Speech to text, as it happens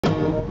Before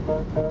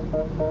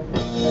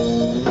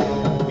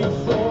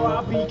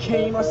I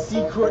became a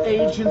secret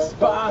agent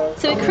spy.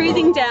 So we're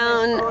cruising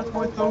down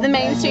the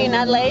main street in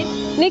Adelaide.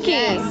 Nikky!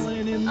 Yes.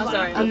 Oh,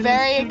 sorry. I'm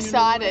very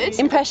excited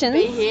Impressions?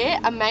 to be here.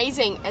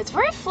 Amazing. It's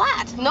very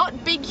flat.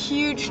 Not big,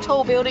 huge,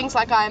 tall buildings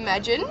like I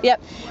imagined.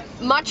 Yep.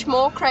 Much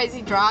more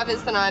crazy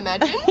drivers than I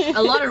imagined.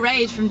 A lot of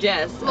rage from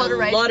Jess. A lot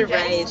of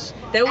rage.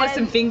 There was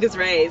some fingers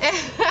raised.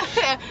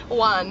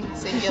 One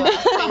singular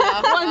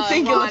finger. One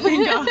singular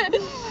finger.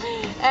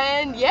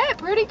 And yeah,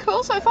 pretty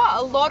cool so far.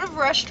 A lot of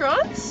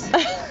restaurants.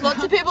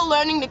 Lots of people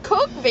learning to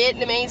cook.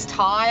 Vietnamese,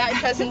 Thai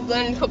person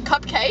learning to cook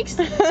cupcakes.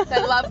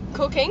 They love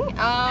cooking.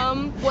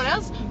 What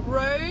else?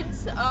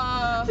 Roads.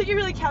 I think you're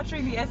really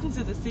capturing the essence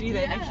of the city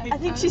there, Nikki. I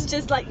think she's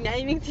just like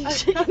naming things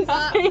she can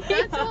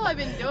That's all I've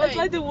been doing. It's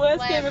like the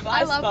worst game of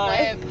I love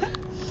Spy. web.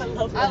 I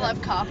I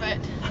love carpet.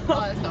 Oh,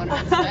 that's not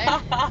what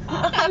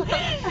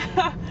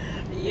I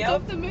say. Yep.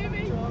 Of the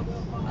movie.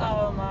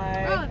 Oh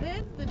my. Oh,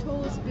 there's the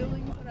tallest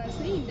buildings that I've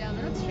seen down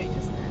that street,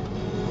 isn't it?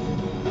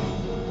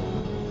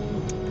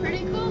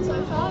 Pretty cool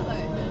so far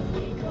though.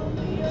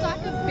 It's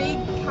like a big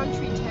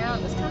country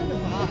town. It's kind of a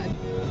vibe.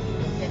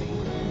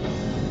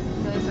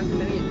 There's like a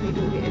million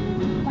people here.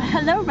 Well,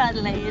 hello,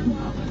 Adelaide.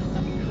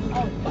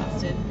 Oh,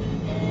 bastard.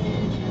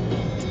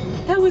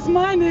 That was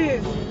my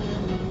move.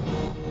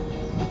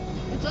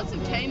 There's lots of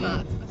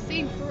Kmarts. I've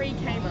seen 3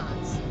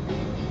 Kmarts.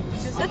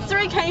 That's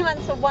 3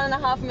 Kmarts for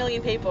 1.5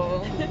 million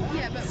people.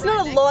 Yeah, but It's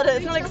not a lot of,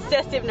 it's not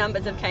excessive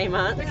numbers of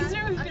Kmarts.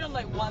 Considering we've been on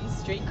like one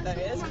street though,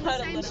 it's quite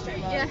a lot of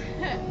street. Kmarts.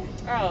 Yeah.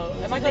 Oh,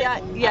 am I So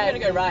going? yeah. I'm gonna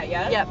go right,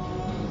 yeah? Yep.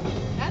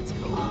 That's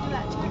cool. Look at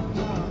that too.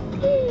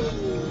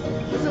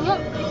 There's a lot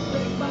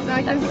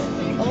like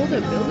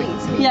older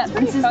buildings here. Yeah,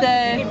 this is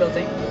Any the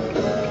building.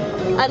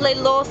 Adelaide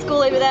Law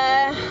School over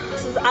there.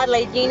 This is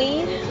Adelaide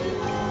Uni.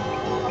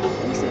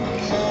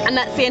 And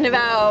that's the end of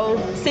our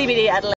CBD Adelaide.